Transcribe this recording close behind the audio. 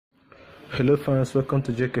Hello fans, welcome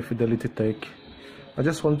to JK Fidelity Tech. I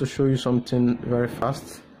just want to show you something very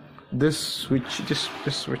fast. This switch, this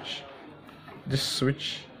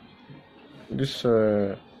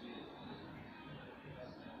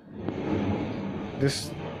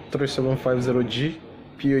 3750G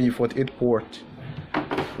PoE 48 port.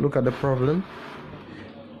 Look at the problem.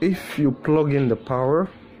 If you plug in the power,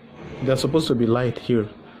 there's supposed to be light here.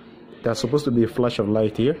 There's supposed to be a flash of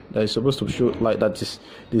light here that is supposed to show light that is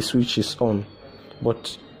the switch is on,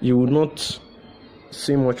 but you will not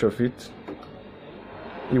see much of it.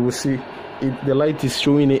 You will see it, the light is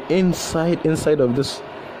showing it inside of this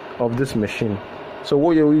machine. So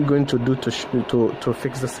what are we going to do to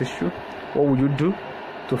fix this issue? What will you do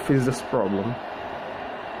to fix this problem?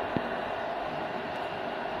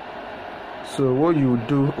 So what you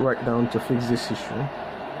do right now to fix this issue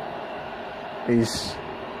is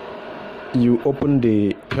you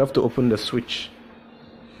have to open the switch.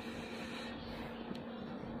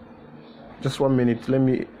 Just 1 minute, let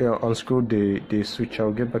me unscrew the switch.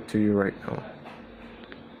 I'll get back to you right now.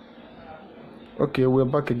 Okay, we're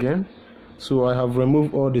back again. So I have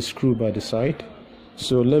removed all the screw by the side.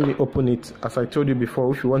 So let me open it. As I told you before,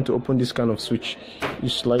 if you want to open this kind of switch, you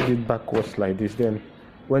slide it backwards like this. Then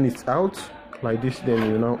when it's out like this, then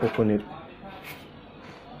you now open it.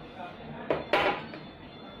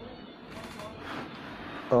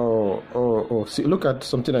 Oh, see, look at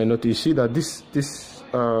something I noticed. You see that this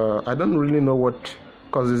I don't really know what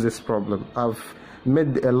causes this problem. I've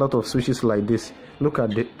made a lot of switches like this. Look at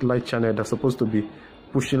the light channel that's supposed to be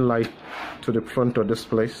pushing light to the front of this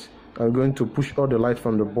place. I'm going to push all the light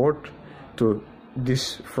from the board to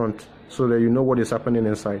this front so that you know what is happening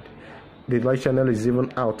inside. The light channel is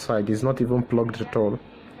even outside. It's not even plugged at all.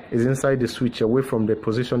 It's inside the switch, away from the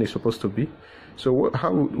position it's supposed to be. So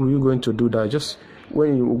how are you going to do that? Just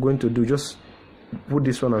when you're going to do, just put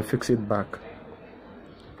this one and fix it back.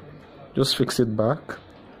 Just fix it back.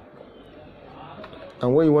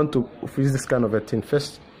 And when you want to fix this kind of a thing,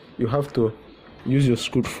 first you have to use your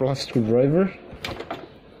flat screwdriver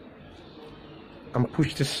and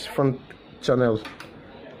push this front channel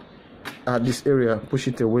at this area, push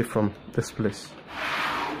it away from this place.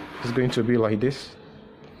 It's going to be like this.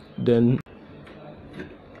 Then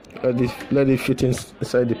let it fit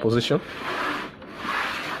inside the position.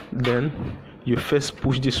 Then you first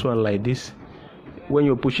push this one like this. When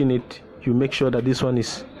you're pushing it, you make sure that this one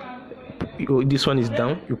is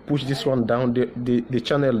down. You push this one down, the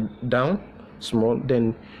channel down small.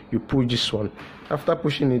 Then you push this one. After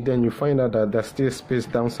pushing it, then you find out that there's still space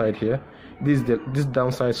downside here. This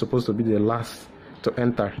downside is supposed to be the last to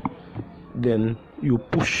enter. Then you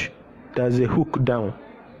push. There's a hook down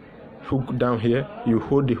here. You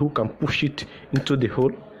hold the hook and push it into the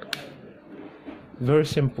hole. Very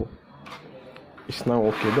simple. It's now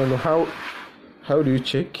okay. Don't know how do you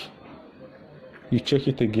check? You check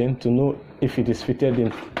it again to know if it is fitted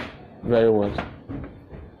in very well.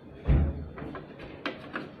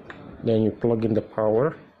 Then you plug in the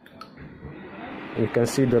power. You can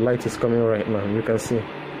see the light is coming right now. You can see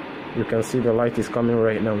the light is coming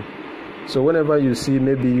right now. So whenever you see,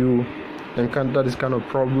 maybe you encounter this kind of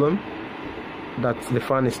problem, that the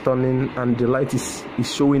fan is turning and the light is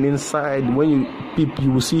showing inside, when you peep,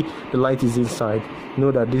 you will see the light is inside. Know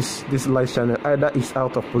that this light channel either is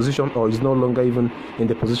out of position or is no longer even in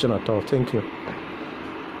the position at all. Thank you.